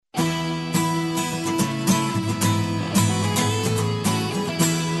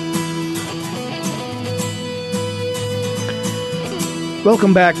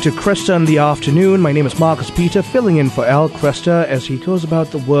Welcome back to Cresta in the Afternoon. My name is Marcus Peter, filling in for Al Cresta as he goes about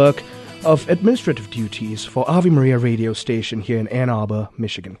the work of administrative duties for Ave Maria radio station here in Ann Arbor,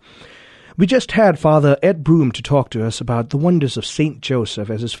 Michigan. We just had Father Ed Broom to talk to us about the wonders of St. Joseph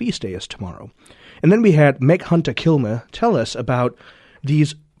as his feast day is tomorrow. And then we had Meg Hunter-Kilmer tell us about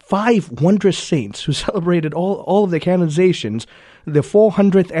these 5 wondrous saints who celebrated all of their canonizations, the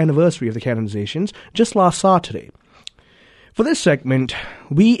 400th anniversary of the canonizations, just last Saturday. For this segment,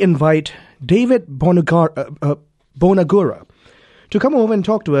 we invite David Bonagura to come over and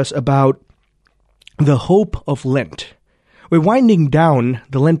talk to us about the hope of Lent. We're winding down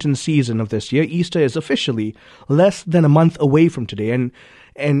the Lenten season of this year. Easter is officially less than a month away from today, and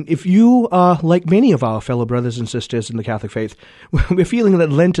if you are like many of our fellow brothers and sisters in the Catholic faith, we're feeling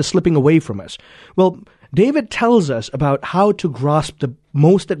that Lent is slipping away from us. Well, David tells us about how to grasp the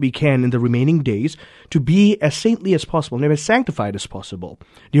most that we can in the remaining days to be as saintly as possible and as sanctified as possible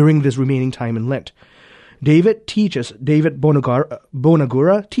during this remaining time in Lent. David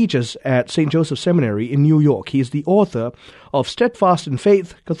Bonagura teaches at St. Joseph Seminary in New York. He is the author of Steadfast in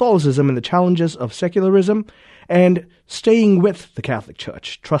Faith, Catholicism and the Challenges of Secularism, and Staying with the Catholic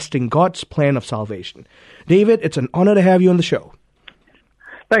Church, Trusting God's Plan of Salvation. David, it's an honor to have you on the show.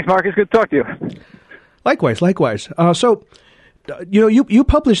 Thanks, Marcus. Good to talk to you. Likewise. So, you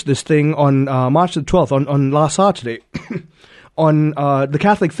published this thing on March the 12th, on last Saturday, on the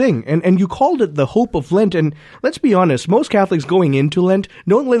Catholic thing, and you called it the hope of Lent. And let's be honest, most Catholics going into Lent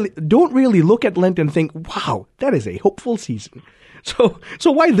don't really look at Lent and think, wow, that is a hopeful season. So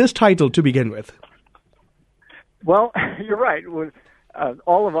why this title to begin with? Well, you're right.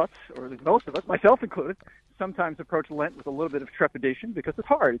 All of us, or most of us, myself included, sometimes approach Lent with a little bit of trepidation because it's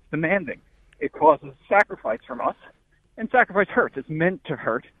hard, it's demanding. It causes sacrifice from us, and sacrifice hurts. It's meant to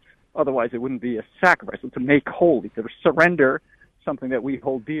hurt. Otherwise, it wouldn't be a sacrifice. It's to make holy, to surrender something that we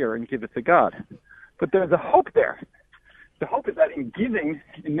hold dear and give it to God. But there's a hope there. The hope is that in giving,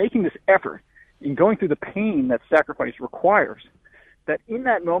 in making this effort, in going through the pain that sacrifice requires, that in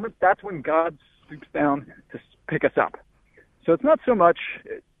that moment, that's when God stoops down to pick us up. So it's not so much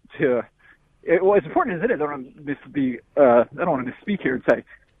as important as it is, I don't want to misspeak here and say,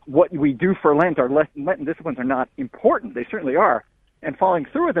 what we do for Lent, our Lenten disciplines are not important. They certainly are. And following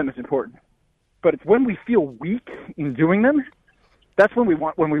through with them is important. But it's when we feel weak in doing them, that's when we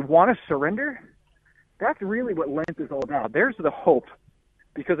want to surrender. That's really what Lent is all about. There's the hope.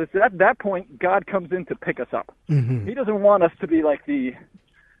 Because it's at that point, God comes in to pick us up. Mm-hmm. He doesn't want us to be like the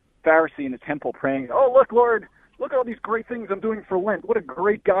Pharisee in the temple praying, oh, look, Lord, look at all these great things I'm doing for Lent. What a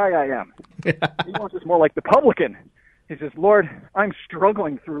great guy I am. He wants us more like the publican. He says, Lord, I'm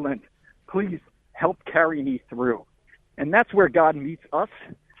struggling through Lent. Please help carry me through. And that's where God meets us.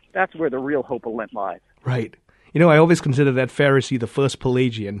 That's where the real hope of Lent lies. Right. I always consider that Pharisee the first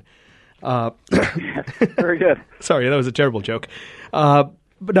Pelagian. Yes, very good. Sorry, that was a terrible joke.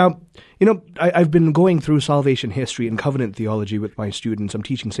 But now, I've been going through salvation history and covenant theology with my students. I'm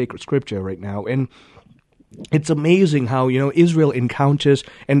teaching sacred scripture right now, and it's amazing how, Israel encounters,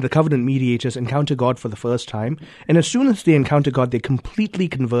 and the covenant mediators encounter God for the first time, and as soon as they encounter God, they're completely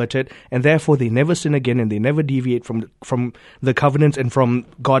converted, and therefore they never sin again, and they never deviate from the covenants and from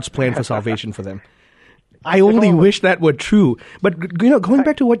God's plan for salvation for them. I only wish that were true. But, going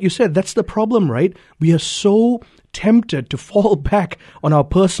back to what you said, that's the problem, right? We are so tempted to fall back on our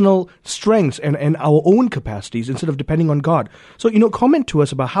personal strengths and our own capacities instead of depending on God. So, comment to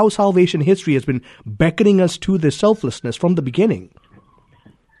us about how salvation history has been beckoning us to this selflessness from the beginning.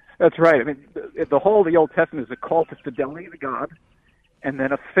 That's right. I mean, the whole of the Old Testament is a call to fidelity to God, and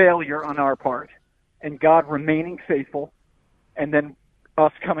then a failure on our part, and God remaining faithful, and then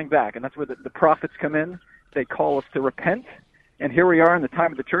us coming back. And that's where the prophets come in. They call us to repent. And here we are in the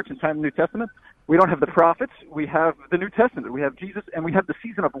time of the church, in the time of the New Testament. We don't have the prophets. We have the New Testament. We have Jesus, and we have the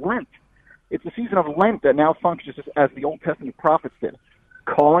season of Lent. It's the season of Lent that now functions as the Old Testament prophets did,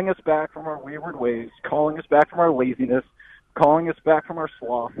 calling us back from our wayward ways, calling us back from our laziness, calling us back from our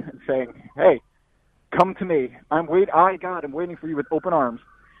sloth, and saying, hey, come to me. God, I'm waiting for you with open arms.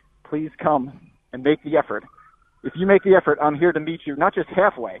 Please come and make the effort. If you make the effort, I'm here to meet you, not just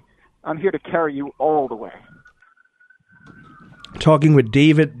halfway. I'm here to carry you all the way. Talking with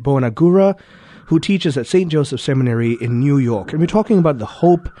David Bonagura, who teaches at St. Joseph Seminary in New York. And we're talking about the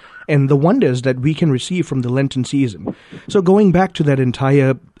hope and the wonders that we can receive from the Lenten season. So going back to that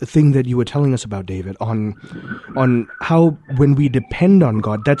entire thing that you were telling us about, David, on how when we depend on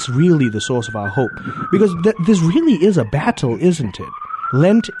God, that's really the source of our hope. Because this really is a battle, isn't it?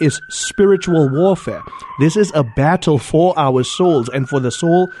 Lent is spiritual warfare. This is a battle for our souls and for the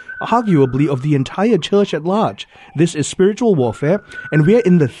soul, arguably, of the entire church at large. This is spiritual warfare, and we're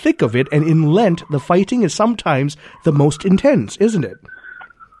in the thick of it, and in Lent, the fighting is sometimes the most intense, isn't it?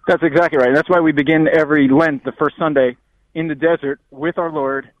 That's exactly right. That's why we begin every Lent, the first Sunday, in the desert with our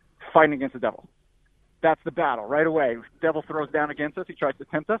Lord, fighting against the devil. That's the battle right away. The devil throws down against us. He tries to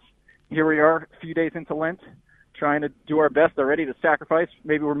tempt us. Here we are, a few days into Lent, trying to do our best already to sacrifice.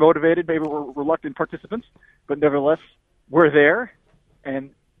 Maybe we're motivated, maybe we're reluctant participants, but nevertheless, we're there. And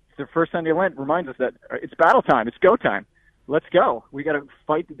the first Sunday of Lent reminds us that it's battle time. It's go time. Let's go. We got to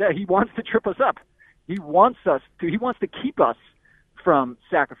fight the devil. He wants to trip us up. He wants to keep us from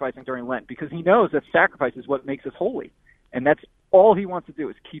sacrificing during Lent, because he knows that sacrifice is what makes us holy. And that's all he wants to do,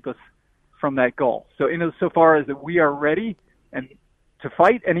 is keep us from that goal. So so far as that we are ready and to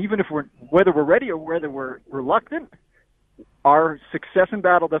fight, and even if whether we're ready or whether we're reluctant, our success in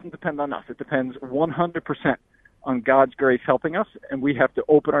battle doesn't depend on us. It depends 100% on God's grace helping us, and we have to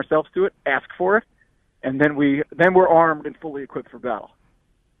open ourselves to it, ask for it, and then we're armed and fully equipped for battle.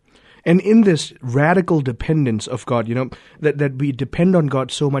 And in this radical dependence of God, that we depend on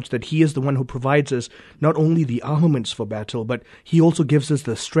God so much that he is the one who provides us not only the armaments for battle, but he also gives us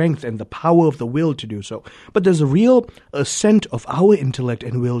the strength and the power of the will to do so. But there's a real assent of our intellect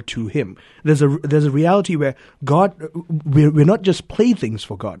and will to him. There's a reality where we're not just playthings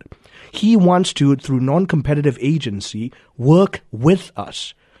for God. He wants to, through non-competitive agency, work with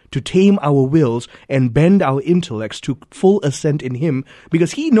us to tame our wills and bend our intellects to full assent in him,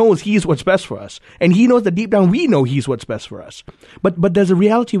 because he knows he's what's best for us. And he knows that deep down we know he's what's best for us. But there's a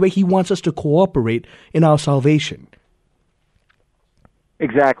reality where he wants us to cooperate in our salvation.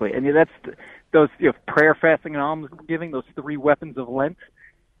 Exactly. And that's those prayer, fasting, and alms giving, those three weapons of Lent.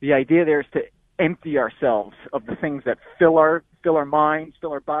 The idea there is to empty ourselves of the things that fill our minds,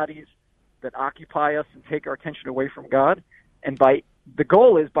 fill our bodies, that occupy us and take our attention away from God. And the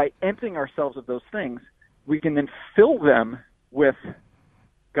goal is, by emptying ourselves of those things, we can then fill them with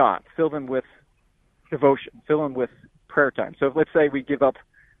God, fill them with devotion, fill them with prayer time. So if, let's say we give up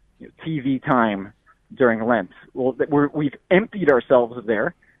TV time during Lent. Well, we've emptied ourselves of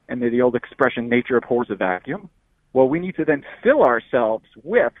there, and the old expression, nature abhors a vacuum. Well, we need to then fill ourselves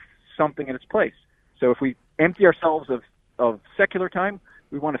with something in its place. So if we empty ourselves of secular time,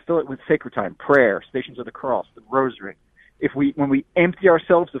 we want to fill it with sacred time, prayer, Stations of the Cross, the Rosary. When we empty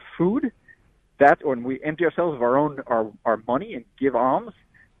ourselves of food, when we empty ourselves of our money and give alms,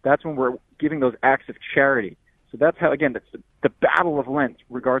 that's when we're giving those acts of charity. So that's how, again, that's the battle of Lent,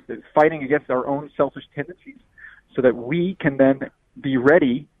 regards to fighting against our own selfish tendencies, so that we can then be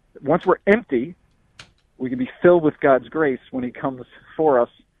ready. Once we're empty, we can be filled with God's grace when he comes for us.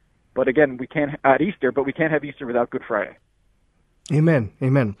 But again, we can't have Easter without Good Friday. Amen.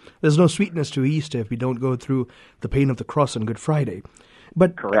 Amen. There's no sweetness to Easter if we don't go through the pain of the cross on Good Friday.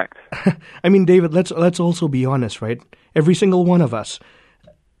 But correct. I mean, David, let's also be honest, right? Every single one of us,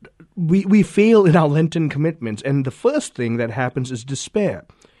 we fail in our Lenten commitments, and the first thing that happens is despair.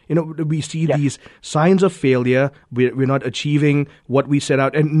 We see these signs of failure. We're not achieving what we set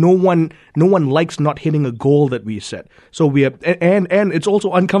out, and no one likes not hitting a goal that we set. So and it's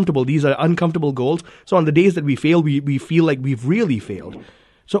also uncomfortable. These are uncomfortable goals. So on the days that we fail, we feel like we've really failed.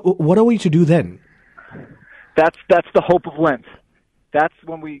 So what are we to do then? That's the hope of Lent. That's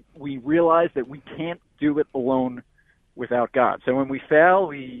when we realize that we can't do it alone without God. So when we fail,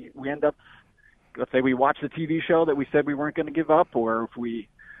 we end up, let's say we watch the TV show that we said we weren't going to give up, or if we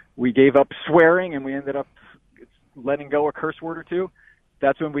gave up swearing and we ended up letting go a curse word or two,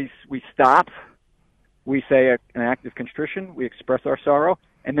 that's when we stop, we say an act of contrition, we express our sorrow,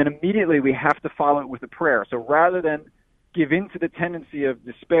 and then immediately we have to follow it with a prayer. So rather than give in to the tendency of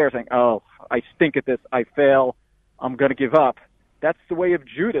despair, saying, oh, I stink at this, I fail, I'm going to give up, that's the way of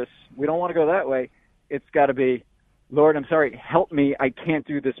Judas. We don't want to go that way. It's got to be, Lord, I'm sorry, help me, I can't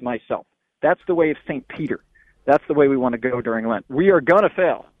do this myself. That's the way of St. Peter. That's the way we want to go during Lent. We are going to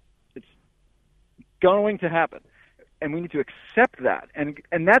fail. It's going to happen, and we need to accept that.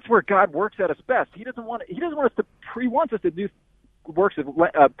 And that's where God works at us best. He wants us to do works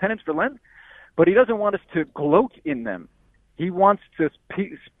of penance for Lent, but he doesn't want us to gloat in them. He wants to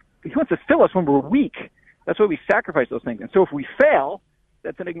fill us when we're weak. That's why we sacrifice those things. And so if we fail,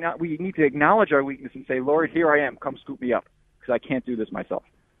 we need to acknowledge our weakness and say, Lord, here I am. Come scoop me up, because I can't do this myself.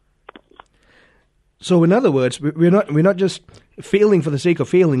 So in other words, we're not just failing for the sake of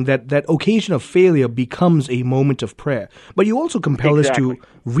failing. That occasion of failure becomes a moment of prayer. But you also compel us to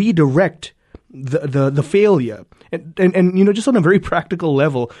redirect the failure. And just on a very practical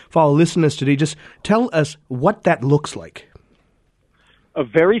level for our listeners today, just tell us what that looks like. a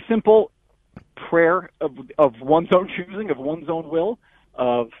very simple prayer of one's own choosing, of one's own will.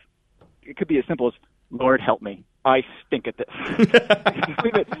 It could be as simple as, Lord, help me. I stink at this.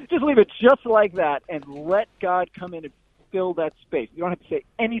 just leave it just like that, and let God come in and fill that space. You don't have to say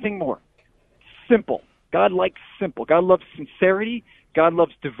anything more. Simple. God likes simple. God loves sincerity. God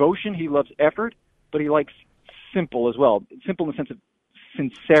loves devotion. He loves effort, but he likes simple as well. Simple in the sense of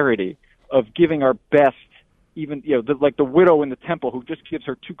sincerity, of giving our best, even, like the widow in the temple who just gives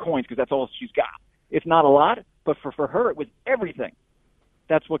her 2 coins because that's all she's got. It's not a lot, but for her it was everything.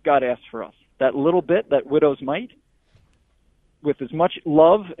 That's what God asks for us. That little bit, that widow's mite, with as much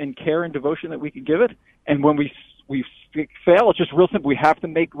love and care and devotion that we can give it. And when we fail, it's just real simple. We have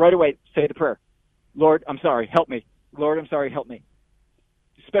to right away say the prayer, Lord, I'm sorry, help me. Lord, I'm sorry, help me.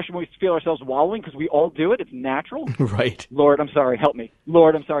 Especially when we feel ourselves wallowing, because we all do it. It's natural. Right. Lord, I'm sorry, help me.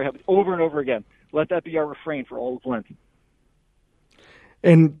 Lord, I'm sorry, help me. Over and over again. Let that be our refrain for all of Lent.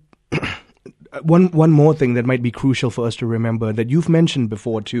 And one more thing that might be crucial for us to remember that you've mentioned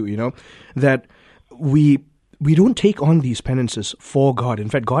before too, that we don't take on these penances for God. In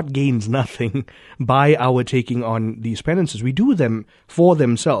fact, God gains nothing by our taking on these penances. We do them for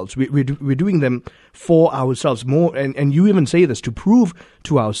themselves. We're doing them for ourselves more, and you even say this, to prove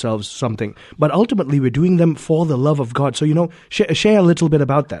to ourselves something. But ultimately, we're doing them for the love of God. So, share a little bit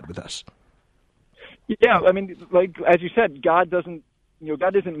about that with us. Yeah, I mean, like as you said, God isn't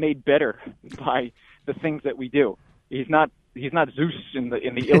made better by the things that we do. He's not Zeus in the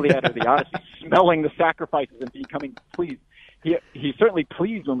Iliad or the Odyssey, smelling the sacrifices and becoming pleased. He's certainly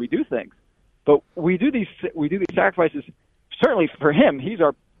pleased when we do things, but we do these sacrifices. Certainly for him, he's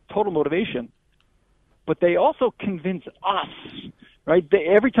our total motivation. But they also convince us, right?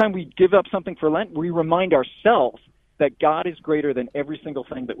 Every time we give up something for Lent, we remind ourselves that God is greater than every single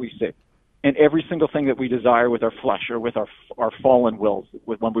thing that we see, and every single thing that we desire with our flesh or with our fallen wills,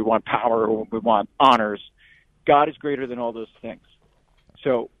 when we want power or when we want honors. God is greater than all those things.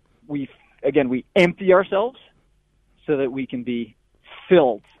 So we empty ourselves so that we can be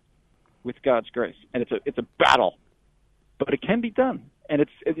filled with God's grace. And it's a battle, but it can be done. And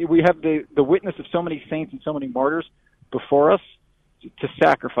we have the witness of so many saints and so many martyrs before us to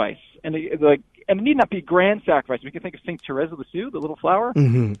sacrifice. And it need not be grand sacrifice. We can think of Saint Therese of Lisieux, the little flower.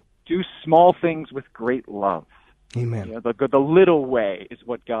 Mm-hmm. Do small things with great love. Amen. The little way is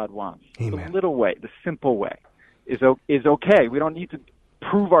what God wants. Amen. The little way, the simple way is okay. We don't need to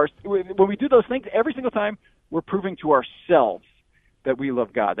prove when we do those things, every single time we're proving to ourselves that we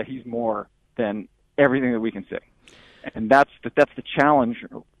love God, that he's more than everything that we can say. And that's the challenge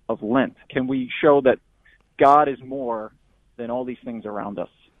of Lent. Can we show that God is more than all these things around us?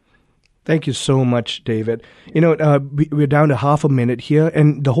 Thank you so much, David. We're down to half a minute here,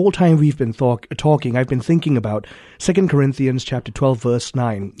 and the whole time we've been talking, I've been thinking about 2 Corinthians chapter 12, verse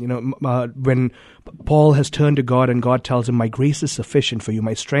 9. When Paul has turned to God and God tells him, my grace is sufficient for you.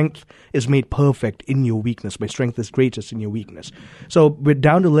 My strength is made perfect in your weakness. My strength is greatest in your weakness. So we're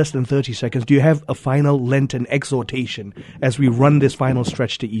down to less than 30 seconds. Do you have a final Lenten exhortation as we run this final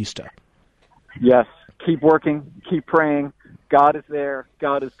stretch to Easter? Yes. Keep working. Keep praying. God is there.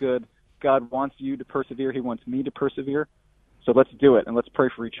 God is good. God wants you to persevere. He wants me to persevere. So let's do it, and let's pray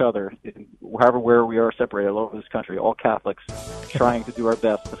for each other, where we are separated all over this country, all Catholics, trying to do our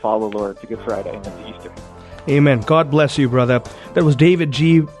best to follow the Lord to Good Friday and then to Easter. Amen. God bless you, brother. That was David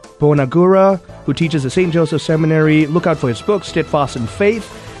G. Bonagura, who teaches at St. Joseph Seminary. Look out for his book, Steadfast in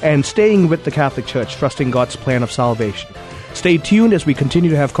Faith, and Staying with the Catholic Church, Trusting God's Plan of Salvation. Stay tuned as we continue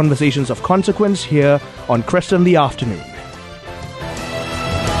to have conversations of consequence here on Crescent in the Afternoon.